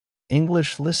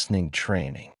English listening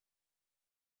training.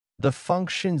 The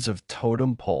functions of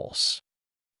totem poles.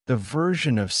 The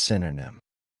version of synonym.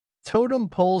 Totem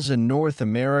poles in North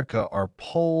America are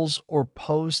poles or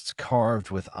posts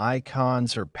carved with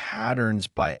icons or patterns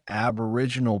by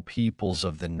Aboriginal peoples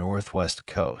of the Northwest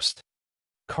Coast.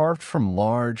 Carved from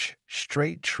large,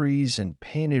 straight trees and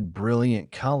painted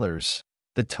brilliant colors,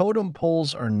 the totem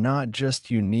poles are not just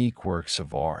unique works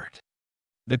of art.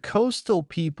 The coastal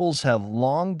peoples have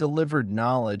long delivered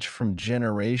knowledge from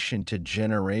generation to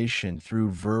generation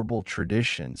through verbal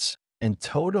traditions, and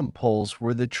totem poles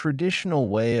were the traditional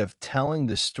way of telling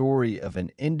the story of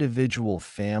an individual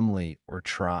family or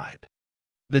tribe.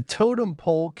 The totem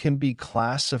pole can be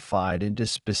classified into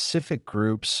specific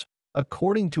groups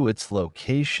according to its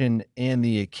location and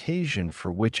the occasion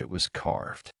for which it was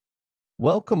carved.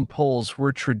 Welcome poles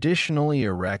were traditionally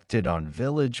erected on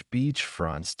village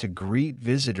beachfronts to greet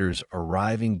visitors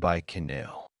arriving by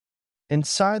canoe.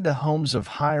 Inside the homes of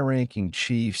high-ranking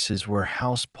chiefs is where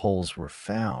house poles were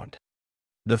found.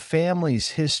 The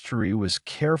family's history was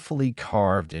carefully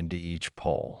carved into each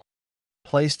pole.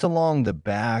 Placed along the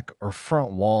back or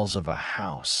front walls of a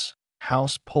house,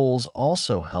 house poles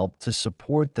also helped to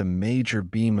support the major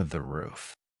beam of the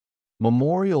roof.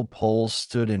 Memorial poles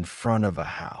stood in front of a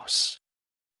house.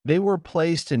 They were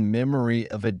placed in memory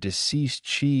of a deceased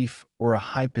chief or a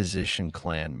high-position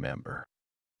clan member.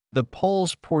 The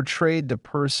poles portrayed the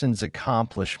person's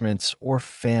accomplishments or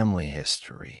family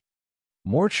history.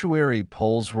 Mortuary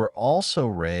poles were also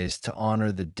raised to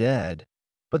honor the dead,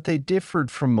 but they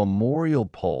differed from memorial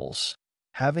poles,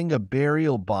 having a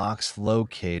burial box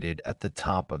located at the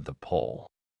top of the pole.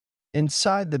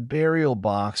 Inside the burial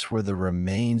box were the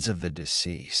remains of the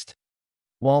deceased.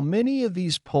 While many of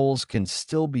these poles can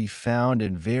still be found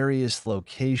in various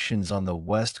locations on the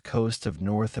west coast of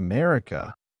North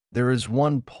America, there is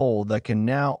one pole that can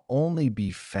now only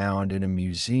be found in a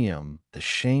museum, the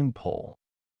shame pole.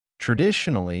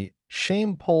 Traditionally,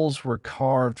 shame poles were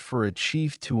carved for a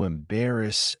chief to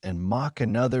embarrass and mock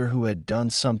another who had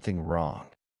done something wrong.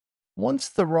 Once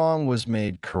the wrong was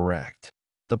made correct,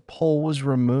 the pole was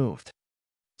removed.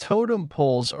 Totem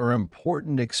poles are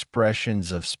important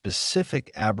expressions of specific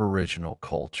Aboriginal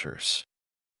cultures.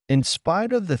 In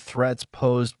spite of the threats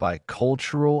posed by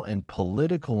cultural and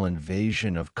political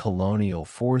invasion of colonial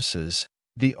forces,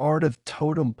 the art of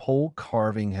totem pole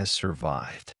carving has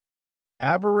survived.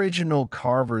 Aboriginal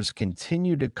carvers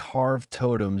continue to carve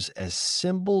totems as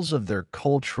symbols of their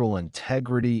cultural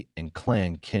integrity and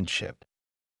clan kinship.